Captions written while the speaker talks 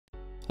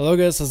Hello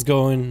guys, how's it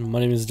going? My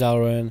name is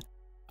Drivvin.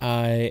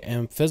 I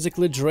am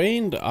physically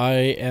drained, I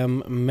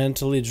am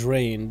mentally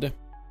drained,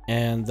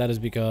 and that is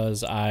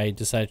because I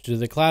decided to do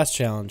the class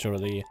challenge or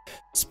the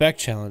spec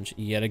challenge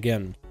yet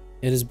again.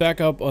 It is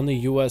back up on the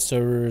US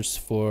servers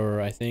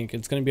for, I think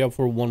it's going to be up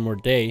for one more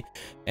day,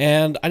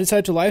 and I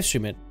decided to live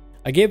stream it.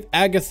 I gave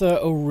Agatha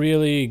a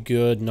really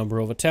good number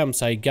of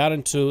attempts. I got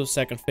into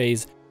second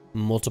phase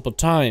multiple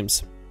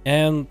times,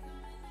 and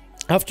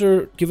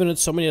after giving it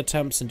so many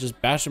attempts and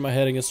just bashing my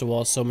head against the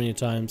wall so many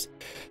times,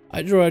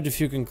 I derived a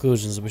few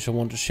conclusions which I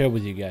want to share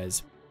with you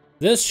guys.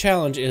 This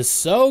challenge is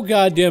so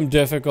goddamn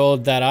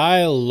difficult that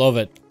I love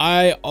it.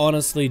 I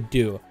honestly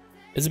do.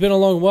 It's been a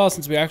long while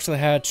since we actually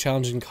had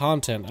challenging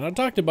content, and I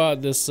talked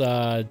about this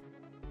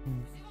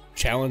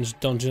challenge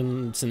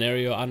dungeon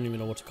scenario, I don't even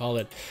know what to call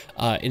it,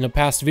 in a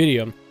past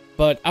video.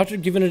 But after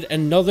giving it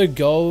another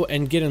go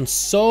and getting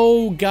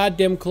so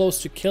goddamn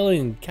close to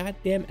killing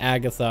goddamn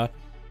Agatha,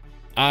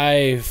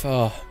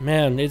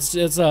 man, it's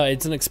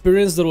an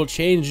experience that will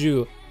change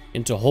you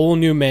into a whole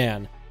new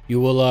man.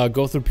 You will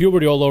go through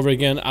puberty all over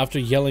again after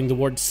yelling the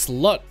word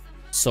slut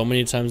so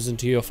many times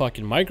into your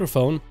fucking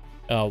microphone.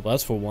 Well,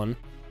 that's for one,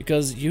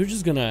 because you're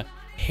just gonna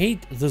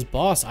hate this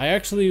boss. I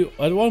actually,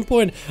 at one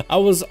point, I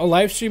was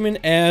live streaming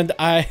and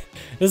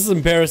this is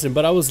embarrassing,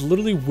 but I was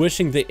literally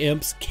wishing the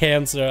imps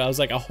cancer. I was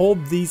like, I hope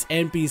these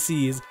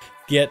NPCs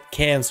get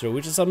cancer,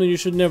 which is something you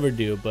should never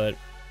do, but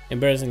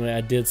embarrassingly,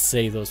 I did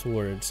say those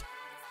words.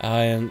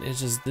 And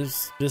it's just,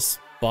 this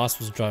boss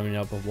was driving me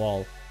up a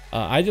wall.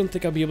 I don't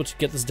think I'll be able to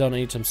get this done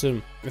anytime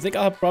soon. I think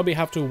I'll probably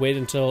have to wait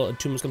until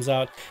Tombs comes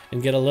out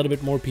and get a little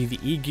bit more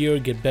PvE gear,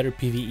 get better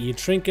PvE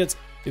trinkets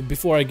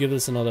before I give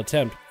this another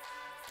attempt.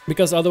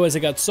 Because otherwise I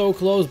got so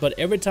close, but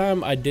every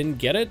time I didn't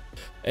get it,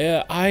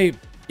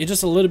 it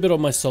just a little bit of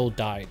my soul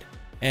died.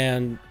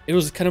 And it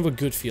was kind of a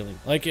good feeling.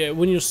 Like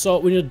when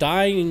you're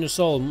dying in your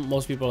soul,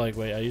 most people are like,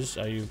 wait,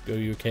 are you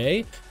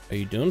okay? Are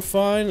you doing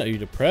fine? Are you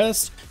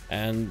depressed?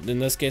 And in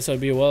this case,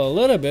 I'd be, well, a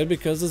little bit,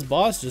 because this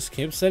boss just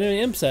keeps sending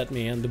imps at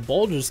me and the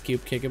boulders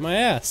keep kicking my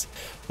ass.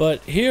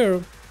 But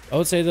here, I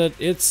would say that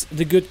it's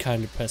the good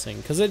kind of pressing,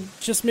 because it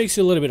just makes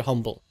you a little bit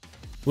humble.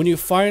 When you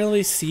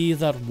finally see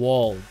that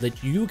wall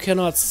that you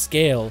cannot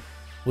scale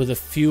with a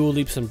few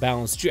leaps and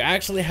bounds, you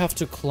actually have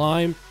to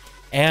climb,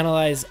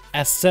 analyze,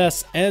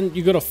 assess, and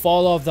you're gonna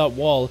fall off that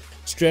wall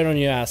straight on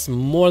your ass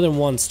more than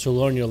once to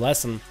learn your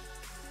lesson.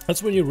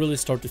 That's when you really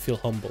start to feel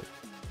humble.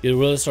 You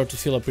really start to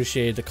feel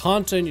appreciate the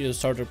content, you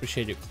start to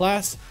appreciate your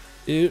class,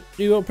 you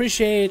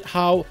appreciate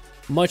how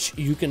much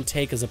you can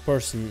take as a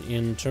person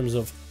in terms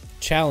of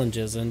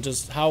challenges and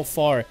just how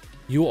far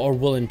you are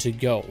willing to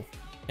go.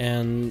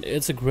 And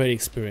it's a great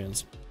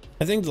experience.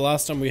 I think the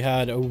last time we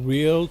had a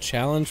real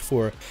challenge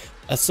for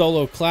a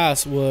solo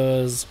class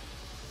was,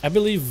 I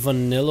believe,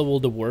 Vanilla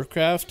World of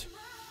Warcraft,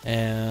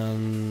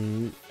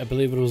 and I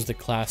believe it was the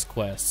class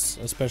quests,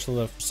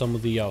 especially for some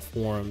of the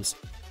forums.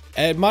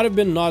 It might have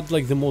been not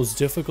like the most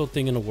difficult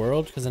thing in the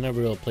world, because I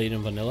never really played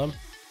in vanilla,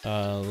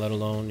 let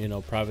alone, you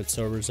know, private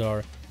servers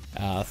are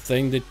a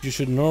thing that you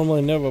should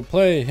normally never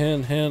play,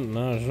 hint hint,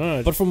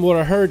 nah. But from what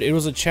I heard, it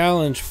was a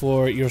challenge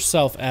for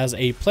yourself as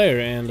a player,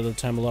 and at the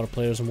time a lot of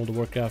players in World of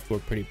Warcraft were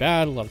pretty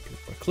bad, a lot of people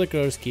were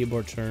clickers,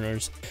 keyboard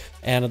turners,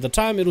 and at the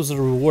time it was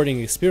a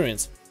rewarding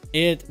experience.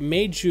 It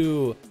made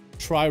you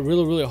try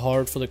really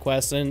hard for the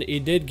quest, and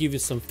it did give you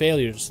some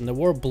failures, and there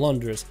were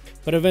blunders,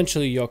 but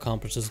eventually you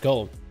accomplished this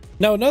goal.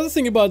 Now, another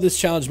thing about this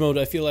challenge mode,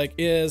 I feel like,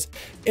 is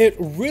it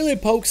really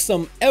pokes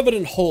some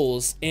evident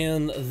holes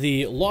in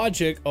the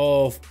logic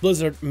of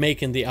Blizzard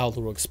making the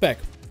Outlaw Rogue spec.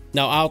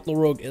 Now, Outlaw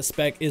Rogue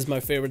spec is my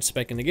favorite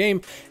spec in the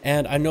game,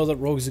 and I know that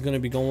rogues are going to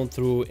be going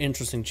through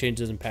interesting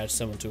changes in patch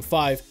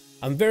 7.25.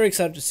 I'm very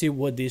excited to see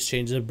what these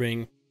changes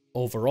bring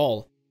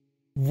overall.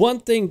 One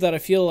thing that I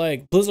feel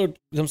like Blizzard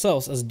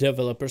themselves as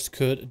developers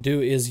could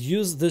do is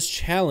use this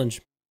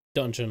challenge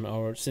dungeon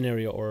or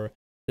scenario or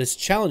this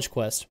challenge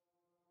quest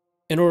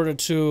in order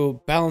to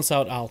balance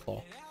out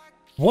Outlaw.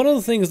 One of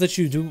the things that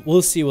you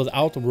will see with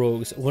Outlaw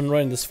Rogues when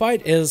running this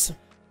fight is,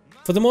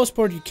 for the most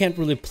part, you can't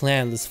really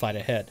plan this fight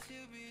ahead.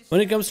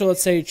 When it comes to,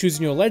 let's say,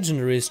 choosing your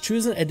legendaries,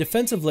 choosing a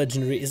defensive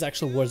legendary is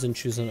actually worse than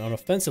choosing an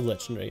offensive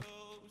legendary.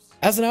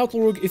 As an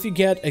Outlaw Rogue, if you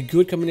get a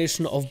good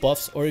combination of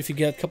buffs, or if you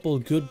get a couple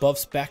of good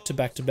buffs back to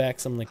back,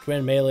 something like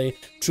Grand Melee,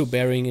 True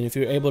Bearing, and if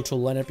you're able to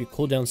line up your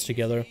cooldowns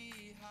together,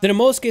 then in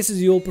most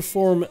cases you'll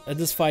perform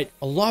this fight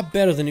a lot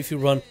better than if you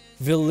run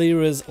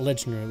Valeria's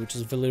legendary, which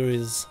is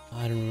Valeria's,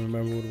 I don't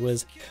remember what it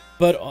was,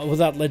 but with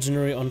that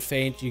legendary on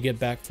Feint, you get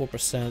back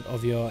 4%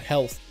 of your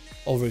health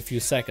over a few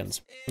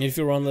seconds. And if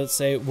you run, let's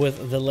say,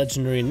 with the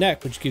legendary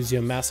neck, which gives you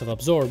a massive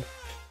absorb,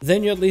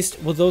 then you're at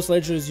least, with those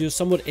legendaries, you're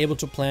somewhat able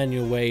to plan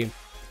your way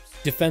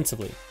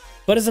defensively.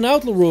 But as an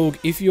Outlaw Rogue,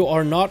 if you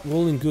are not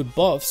rolling good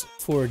buffs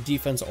for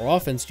defense or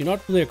offense, you're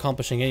not really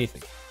accomplishing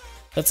anything.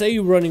 Let's say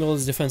you're running all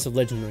these defensive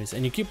legendaries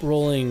and you keep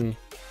rolling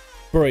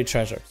Buried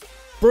Treasure.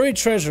 Buried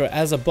Treasure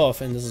as a buff,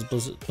 and this is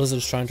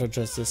Blizzard's trying to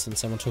address this in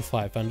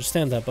 7.2.5, I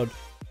understand that, but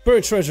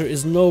Buried Treasure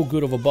is no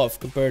good of a buff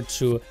compared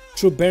to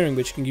True Bearing,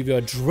 which can give you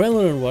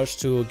adrenaline rush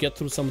to get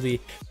through some of the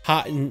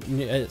high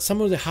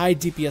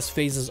DPS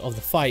phases of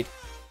the fight,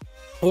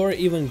 or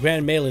even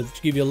Grand Melee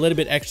to give you a little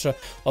bit extra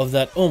of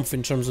that oomph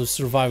in terms of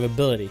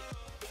survivability.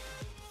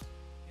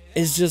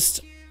 It's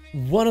just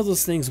one of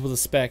those things with a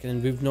spec,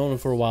 and we've known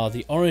it for a while,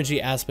 the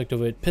RNG aspect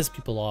of it pissed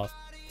people off.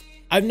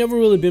 I've never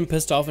really been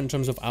pissed off in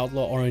terms of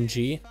Outlaw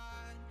RNG,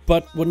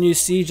 but when you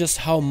see just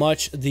how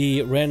much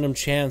the random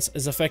chance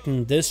is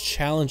affecting this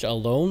challenge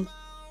alone,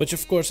 which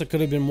of course I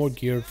could have been more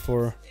geared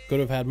for, could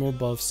have had more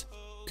buffs,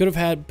 could have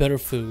had better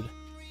food,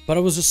 but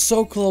I was just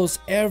so close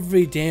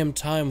every damn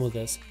time with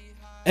this.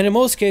 And in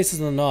most cases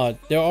than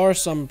not, there are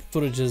some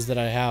footages that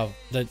I have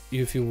that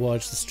if you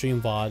watch the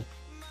stream VOD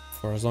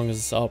for as long as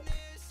it's up,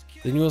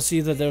 then you'll see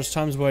that there's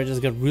times where I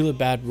just get really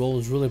bad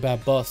rolls, really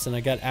bad buffs, and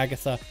I got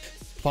Agatha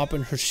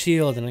popping her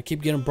shield, and I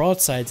keep getting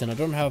broadsides, and I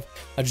don't have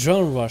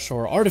Adrenaline Rush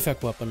or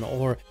Artifact Weapon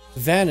or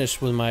Vanish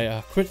with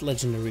my crit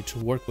legendary to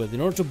work with. In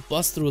order to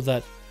bust through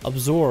that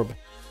Absorb,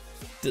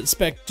 the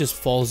spec just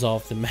falls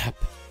off the map.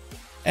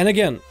 And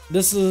again,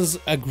 this is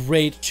a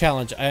great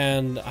challenge,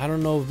 and I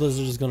don't know if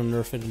Blizzard is going to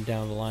nerf it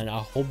down the line. I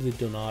hope they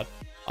do not.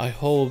 I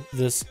hope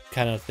this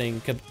kind of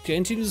thing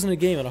continues in the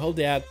game, and I hope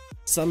they add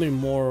something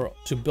more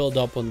to build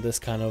up on this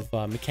kind of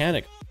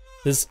mechanic.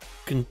 This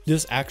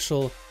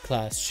actual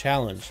class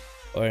challenge.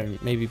 Or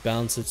maybe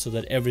balance it so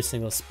that every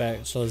single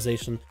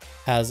specialization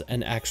has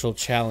an actual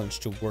challenge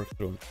to work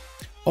through.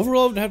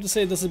 Overall, I would have to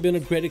say this has been a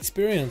great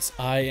experience.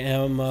 I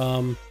am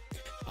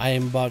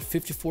about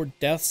 54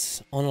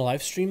 deaths on a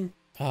live stream.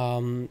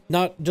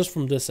 Not just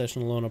from this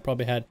session alone. I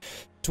probably had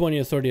 20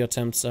 or 30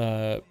 attempts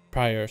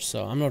prior,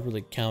 so I'm not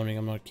really counting.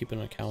 I'm not keeping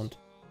an account.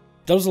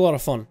 That was a lot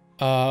of fun.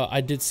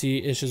 I did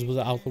see issues with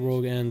the Outlaw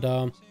Rogue,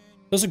 and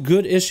those are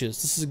good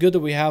issues. This is good that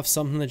we have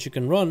something that you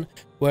can run,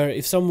 where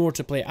if someone were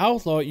to play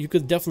Outlaw, you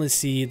could definitely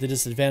see the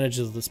disadvantages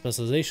of the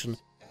specialization,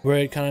 where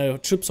it kind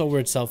of trips over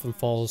itself and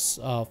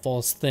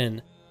falls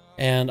thin.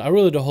 And I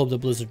really do hope that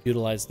Blizzard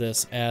utilize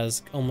this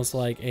as almost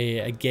like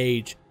a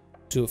gauge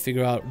to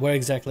figure out where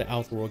exactly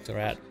Outlaw Rogues are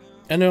at.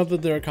 I know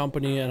that they're a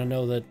company, and I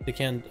know that they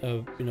can't,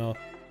 you know,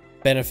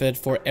 benefit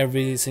for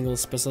every single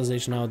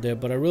specialization out there,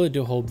 but I really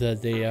do hope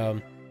that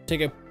they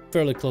take a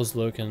fairly close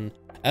look, and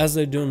as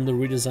they're doing the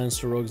redesigns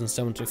to rogues in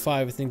 7.2.5,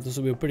 I think this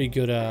will be a pretty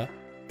good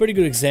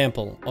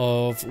example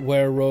of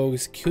where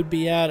rogues could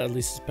be at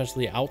least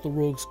especially Outlaw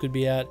Rogues could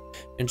be at,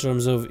 in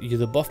terms of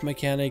the buff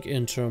mechanic,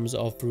 in terms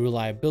of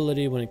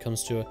reliability when it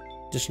comes to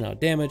additional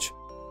damage,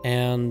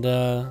 and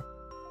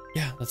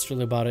yeah, that's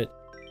really about it.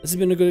 This has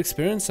been a good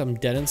experience. I'm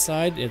dead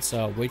inside. It's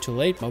way too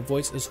late. My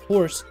voice is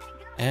hoarse,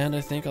 and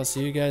I think I'll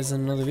see you guys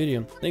in another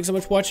video. Thanks so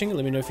much for watching.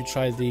 Let me know if you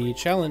tried the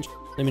challenge.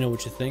 Let me know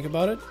what you think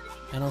about it,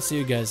 and I'll see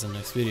you guys in the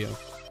next video. 3,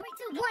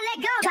 2, 1,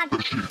 let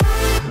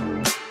go.